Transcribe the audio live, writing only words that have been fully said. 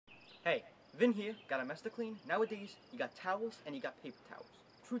Hey, Vin here, got a mess to clean. Nowadays, you got towels and you got paper towels.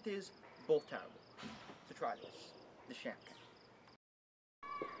 Truth is, both terrible. So try this, the Sham Cow.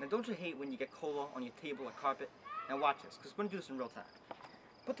 Now don't you hate when you get cola on your table or carpet? Now watch this, because we're going to do this in real time.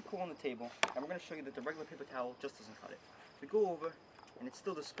 Put the cola on the table, and we're going to show you that the regular paper towel just doesn't cut it. We go over, and it's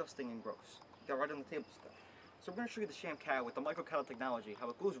still disgusting and gross. You got right on the table stuff. So we're going to show you the Sham Cow with the micro technology,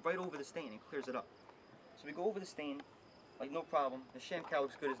 how it goes right over the stain and clears it up. So we go over the stain, like no problem. The Sham Cow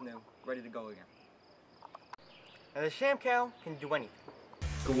looks good as new, ready to go again. Now the Sham Cow can do anything.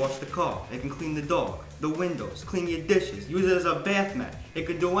 It can wash the car, it can clean the dog, the windows, clean your dishes, use it as a bath mat. It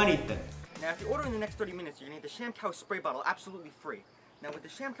can do anything. Now if you order in the next 30 minutes, you're going to get the Sham Cow spray bottle absolutely free. Now what the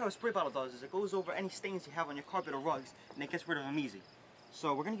Sham Cow spray bottle does is it goes over any stains you have on your carpet or rugs, and it gets rid of them easy.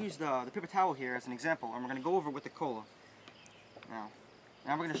 So we're going to use the paper towel here as an example, and we're going to go over it with the cola. Now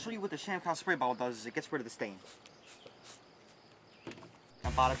we're going to show you what the Sham Cow spray bottle does is it gets rid of the stain. Now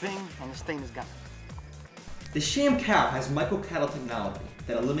bada bing, and the stain is gone. The Sham Cow has micro technology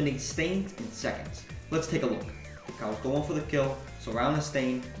that eliminates stains in seconds. Let's take a look. The cow's going for the kill, so around the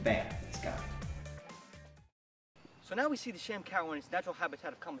stain, bam, it's gone. So now we see the Sham Cow in its natural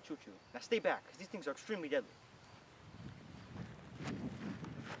habitat of Kamachuchu. Now stay back, because these things are extremely deadly.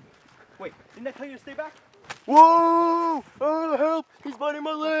 Wait, didn't I tell you to stay back? Whoa! Oh, help! He's biting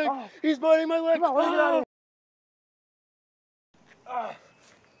my leg! Oh. He's biting my leg! Come on, let me get out of here.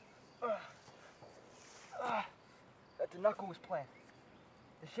 That did not go as planned.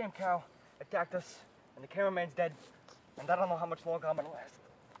 The Sham Cow attacked us, and the cameraman's dead, and I don't know how much longer I'm gonna last.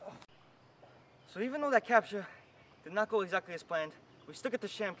 So even though that capture did not go exactly as planned, we still get the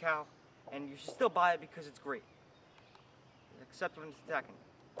Sham Cow, and you should still buy it because it's great. Except when it's attacking.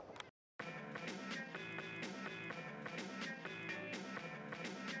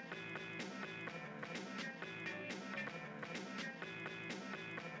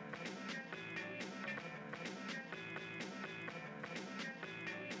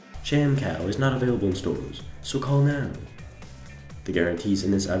 Sham Cow is not available in stores, so call now. The guarantees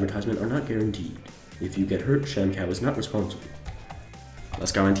in this advertisement are not guaranteed. If you get hurt, Sham Cow is not responsible.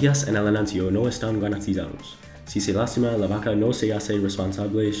 Las garantías en el anuncio no están garantizados. Si se lastima la vaca no se hace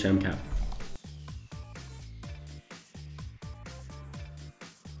responsable Sham Cow.